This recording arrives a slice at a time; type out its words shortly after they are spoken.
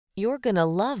You're gonna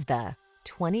love the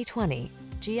 2020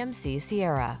 GMC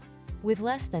Sierra. With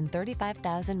less than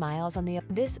 35,000 miles on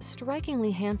this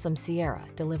strikingly handsome Sierra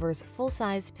delivers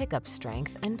full-size pickup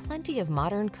strength and plenty of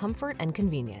modern comfort and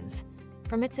convenience.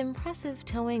 From its impressive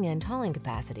towing and hauling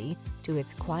capacity to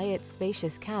its quiet,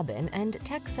 spacious cabin and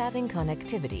tech-savvy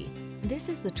connectivity, this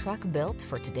is the truck built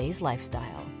for today's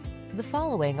lifestyle. The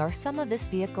following are some of this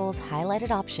vehicle's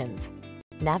highlighted options: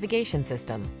 navigation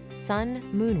system, sun,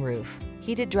 moonroof,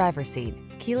 heated driver's seat,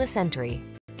 keyless entry,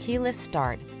 keyless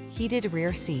start, heated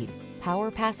rear seat,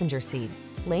 power passenger seat,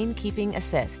 lane keeping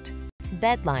assist,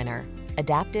 bed liner,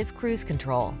 adaptive cruise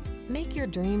control. Make your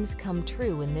dreams come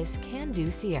true in this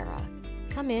can-do Sierra.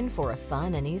 Come in for a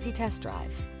fun and easy test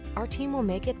drive. Our team will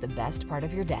make it the best part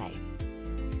of your day.